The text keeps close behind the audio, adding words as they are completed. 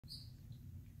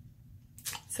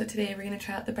So today we're going to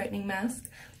try out the brightening mask.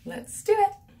 Let's do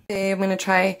it! Today I'm going to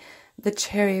try the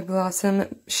Cherry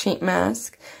Blossom Sheet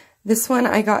Mask. This one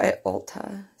I got at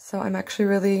Ulta, so I'm actually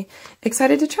really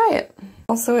excited to try it.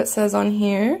 Also it says on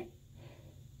here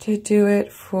to do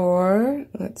it for,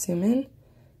 let's zoom in,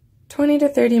 20 to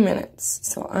 30 minutes.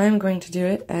 So I'm going to do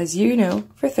it, as you know,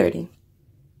 for 30.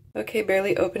 Okay,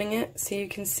 barely opening it, so you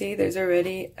can see there's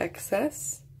already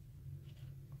excess.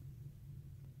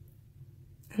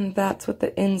 And that's what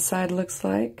the inside looks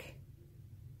like.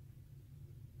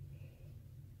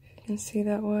 You can see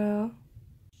that well.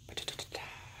 That's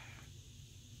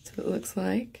what it looks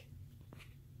like.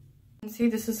 You can see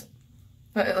this is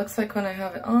what it looks like when I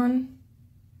have it on.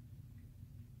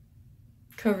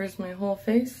 Covers my whole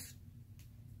face.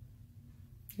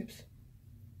 Oops.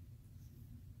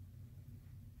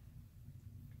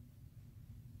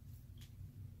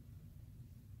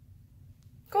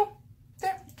 Cool.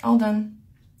 There. All done.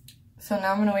 So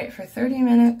now I'm going to wait for 30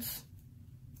 minutes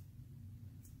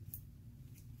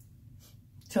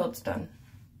till it's done.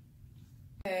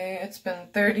 Okay, it's been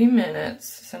 30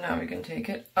 minutes, so now we can take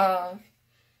it off.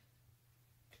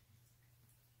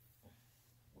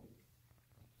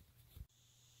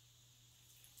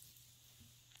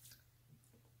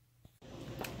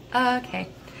 Okay,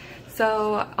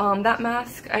 so that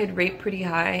mask I'd rate pretty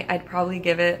high. I'd probably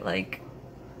give it like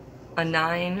a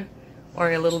 9 or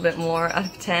a little bit more out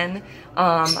of 10.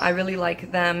 I really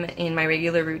like them in my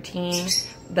regular routine.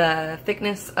 The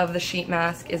thickness of the sheet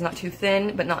mask is not too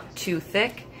thin, but not too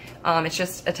thick. It's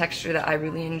just a texture that I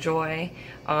really enjoy.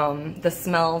 The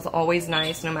smell's always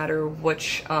nice no matter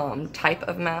which type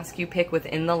of mask you pick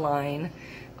within the line.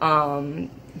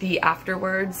 The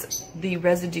afterwards, the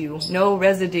residue, no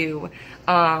residue.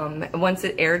 Once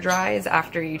it air dries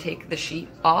after you take the sheet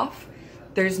off,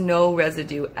 there's no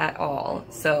residue at all.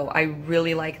 So I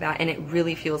really like that, and it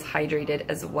really feels hydrated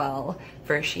as well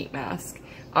for a sheet mask.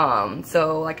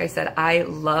 So like I said, I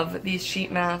love these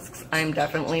sheet masks. I'm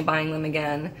definitely buying them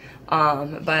again.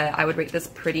 But I would rate this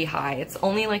pretty high. It's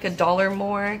only like $1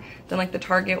 more than like the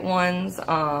Target ones.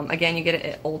 Again, you get it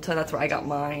at Ulta, that's where I got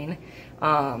mine.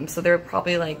 So they're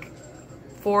probably like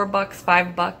 $4,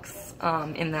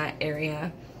 $5 in that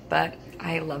area, but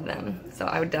I love them. So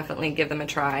I would definitely give them a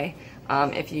try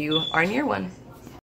if you are near one.